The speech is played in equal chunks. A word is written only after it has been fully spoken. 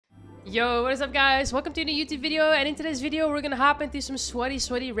Yo, what is up guys? Welcome to a new YouTube video, and in today's video we're gonna hop into some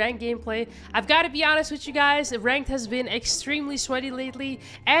sweaty ranked gameplay. I've got to be honest with you guys, ranked has been extremely sweaty lately,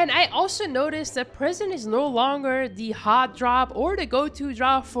 and I also noticed that prison is no longer the hot drop or the go-to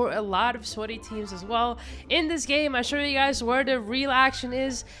drop for a lot of sweaty teams as well. In this game, I show you guys where the real action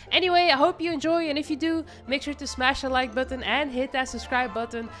is. Anyway, I hope you enjoy, and if you do, make sure to smash the like button and hit that subscribe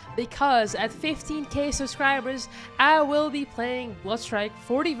button, because at 15k subscribers, I will be playing Bloodstrike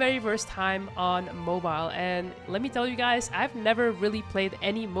for the very first time on mobile. And let me tell you guys, I've never really played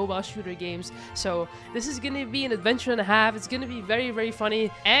any mobile shooter games, so this is gonna be an adventure and a half. It's gonna be very funny,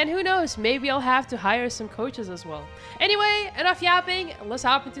 and who knows, maybe I'll have to hire some coaches as well. Anyway, enough yapping, let's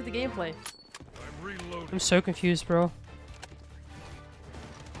hop into the gameplay. I'm so confused, bro.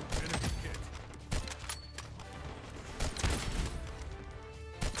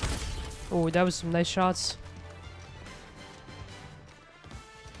 Oh, that was some nice shots.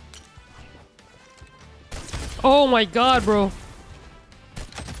 Oh my god, bro.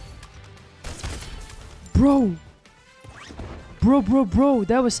 Bro.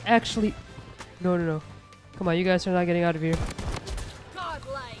 That was actually... No. Come on, you guys are not getting out of here.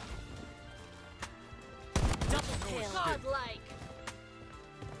 Godlike. Double kill. Godlike.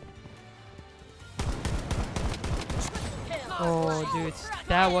 Oh, dude.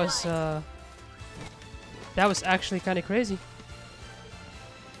 That was actually kind of crazy.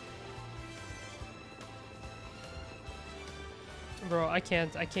 Bro, I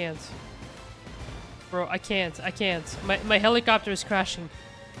can't. Bro, I can't. My helicopter is crashing.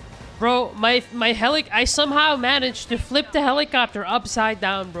 Bro, I somehow managed to flip the helicopter upside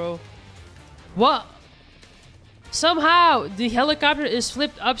down, bro. What? Somehow the helicopter is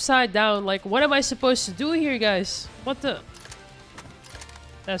flipped upside down. Like, what am I supposed to do here, guys? What the?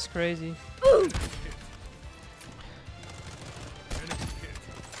 That's crazy. Ooh.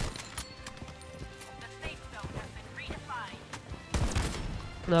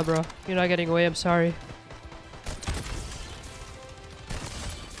 No, bro. You're not getting away. I'm sorry.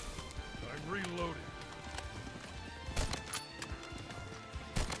 I'm reloading.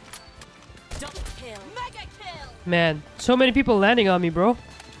 Double kill. Mega kill. Man, so many people landing on me, bro.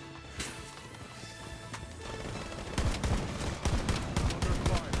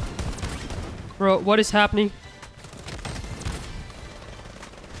 Bro, what is happening?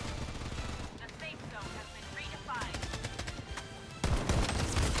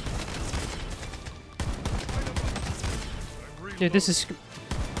 Dude, this is...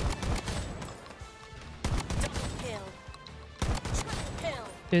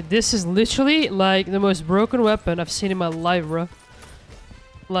 Dude, this is literally like the most broken weapon I've seen in my life, bro.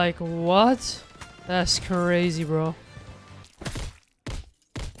 Like, what? That's crazy, bro.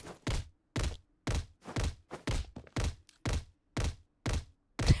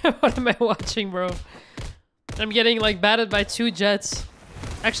 What am I watching, bro? I'm getting like battered by 2 jets.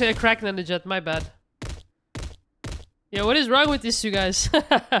 Actually, I cracked on the jet, my bad. Yo, what is wrong with these 2 guys?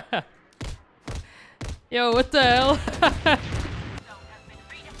 Yo, what the hell?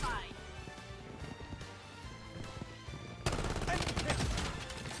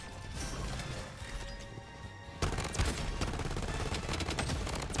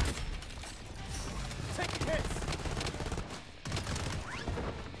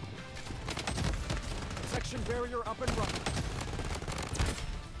 Protection barrier up and running.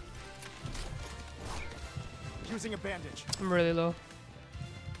 Using a bandage. I'm really low.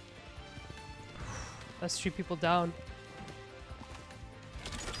 That's 3 people down.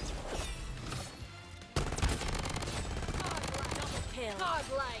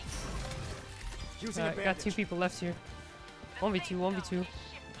 Godlike. Using a bandage. Got 2 people left here. 1v2.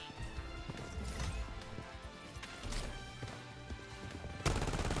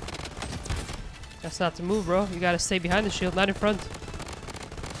 That's not the move, bro. You gotta stay behind the shield, not in front.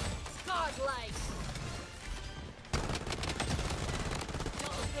 Godlike.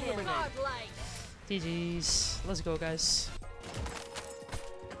 Godlike. GG's. Let's go, guys.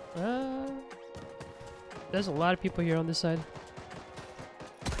 There's a lot of people here on this side.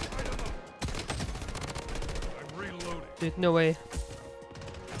 I'm reloading. Dude, no way.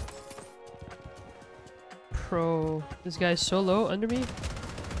 Bro, this guy's so low under me.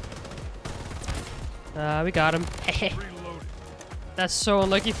 We got him. Reloading. That's so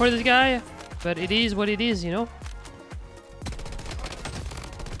unlucky for this guy, but it is what it is, you know?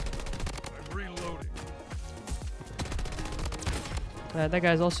 I'm reloading. Alright, that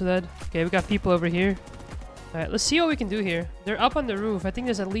guy's also dead. Okay, we got people over here. Alright, let's see what we can do here. They're up on the roof. I think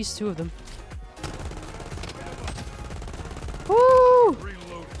there's at least 2 of them. Woo!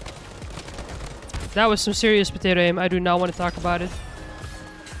 Reloading. That was some serious potato aim. I do not want to talk about it.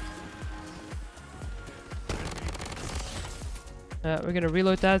 We're gonna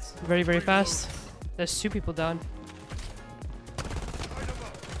reload that very, very fast. There's 2 people down.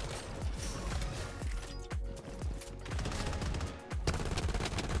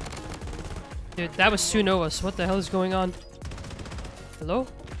 Dude, that was 2 Novas. What the hell is going on? Hello?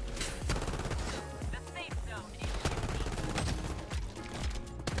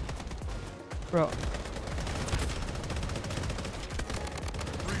 Bro.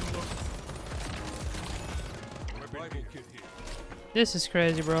 This is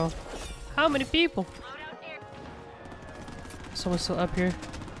crazy, bro. How many people? Someone's still up here.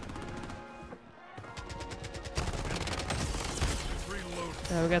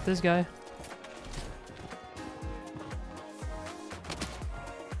 Yeah, we got this guy.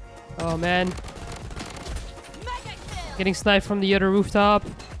 Oh man. Getting sniped from the other rooftop.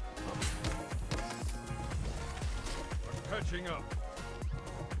 Catching up.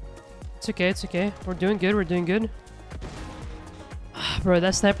 It's okay, it's okay. We're doing good, we're doing good. Bro,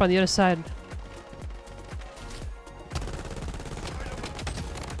 that sniper on the other side.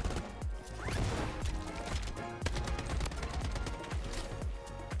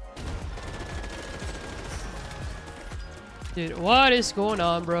 Dude, what is going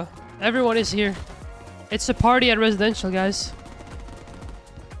on, bro? Everyone is here. It's a party at residential, guys.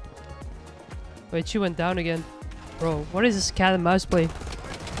 Wait, she went down again. Bro, what is this cat and mouse play?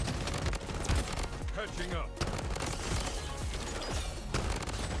 Catching up.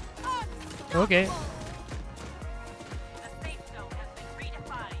 Okay.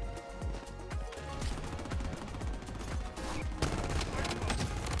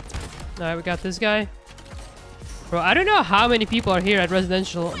 Alright, we got this guy. Bro, I don't know how many people are here at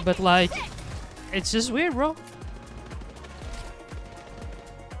residential, but like, it's just weird, bro.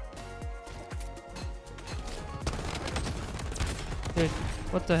 Dude,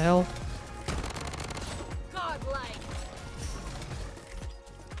 what the hell? Godlike.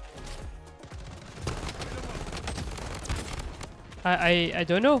 I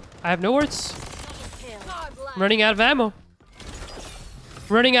don't know. I have no words. Godlike. I'm running out of ammo.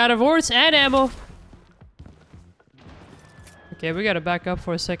 Running out of words and ammo. Okay, we gotta back up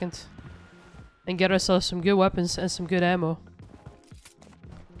for a second. And get ourselves some good weapons and some good ammo.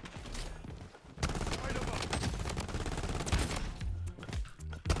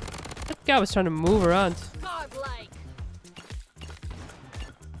 That guy was trying to move around. Godlike.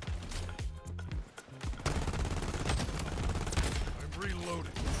 I'm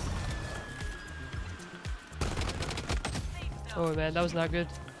reloading. Oh man, that was not good.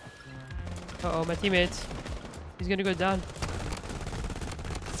 Uh-oh, my teammate. He's gonna go down.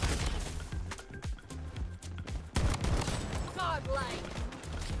 Godlike.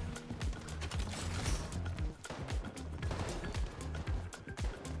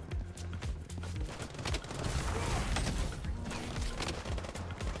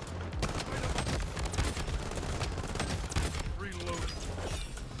 Reloading.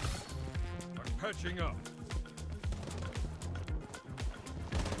 I'm patching up.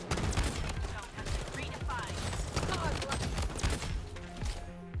 Godlike.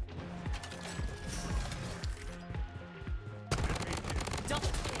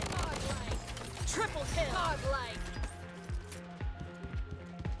 Double kill. Godlike. Triple kill. Godlike.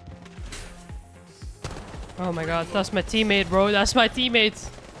 Oh my god, that's my teammate, bro. That's my teammate.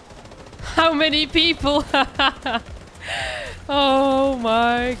 How many people? Oh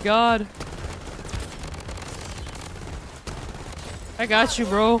my god. I got you,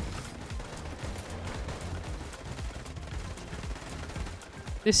 bro.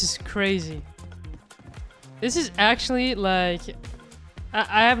 This is crazy. This is actually like...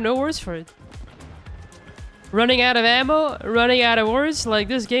 I have no words for it. Running out of ammo, running out of words. Like,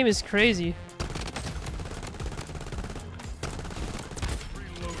 this game is crazy.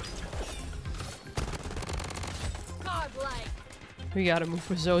 Godlike. We gotta move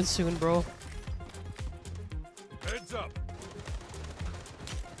for zone soon, bro. Heads up.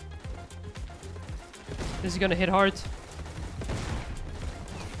 This is gonna hit hard.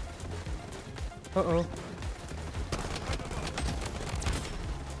 Uh-oh.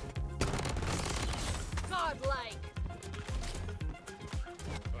 Godlike.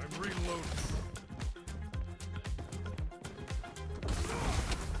 I'm reloading.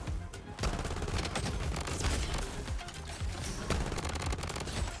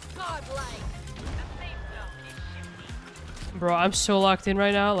 Godlike. Bro, I'm so locked in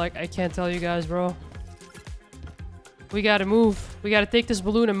right now. Like, I can't tell you guys, bro. We gotta move. We gotta take this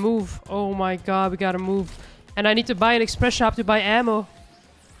balloon and move. Oh my god, we gotta move. And I need to buy an express shop to buy ammo.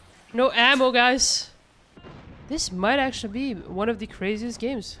 No ammo, guys. This might actually be one of the craziest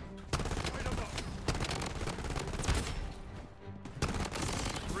games.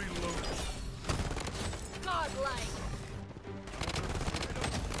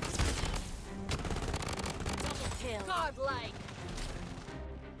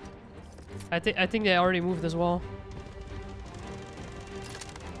 I think they already moved as well.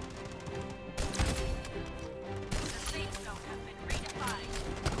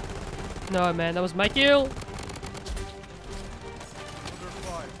 No, man, that was my kill.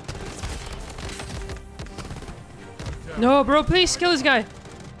 No, bro, please kill this guy.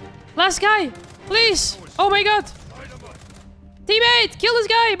 Last guy, please. Oh my god. Teammate, kill this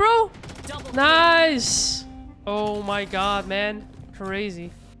guy, bro. Nice. Oh my god, man.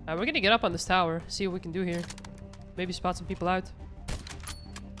 Crazy. We're gonna get up on this tower, see what we can do here. Maybe spot some people out.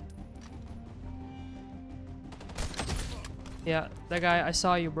 Yeah, that guy, I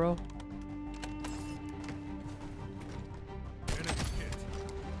saw you, bro.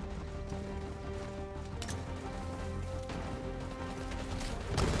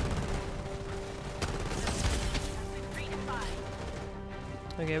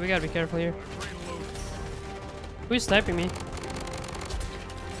 Okay, we gotta be careful here. Who's sniping me?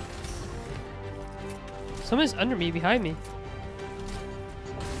 Someone's under me, behind me.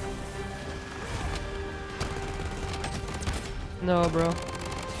 No, bro.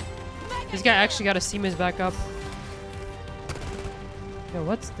 This guy actually got a CMIS back up. Yo,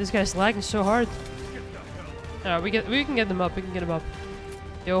 what? This guy's lagging so hard. We can get them up. We can get them up.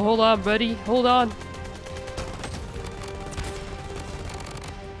 Yo, hold on, buddy. Hold on.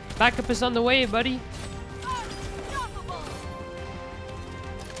 Backup is on the way, buddy.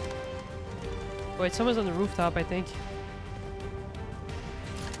 Wait, someone's on the rooftop, I think.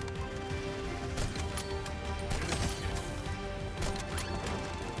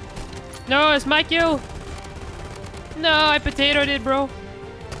 No, it's my kill. No, I potatoed it, bro.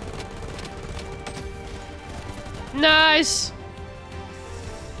 Nice.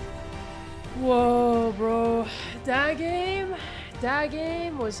 Whoa, bro. That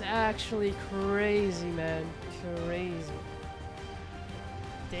game was actually crazy, man. Crazy.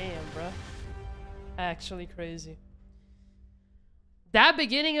 Damn, bro. Actually crazy. That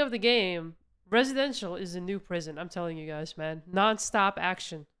beginning of the game, residential is a new prison. I'm telling you guys, man. Non-stop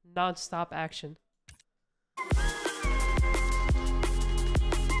action. Non-stop action.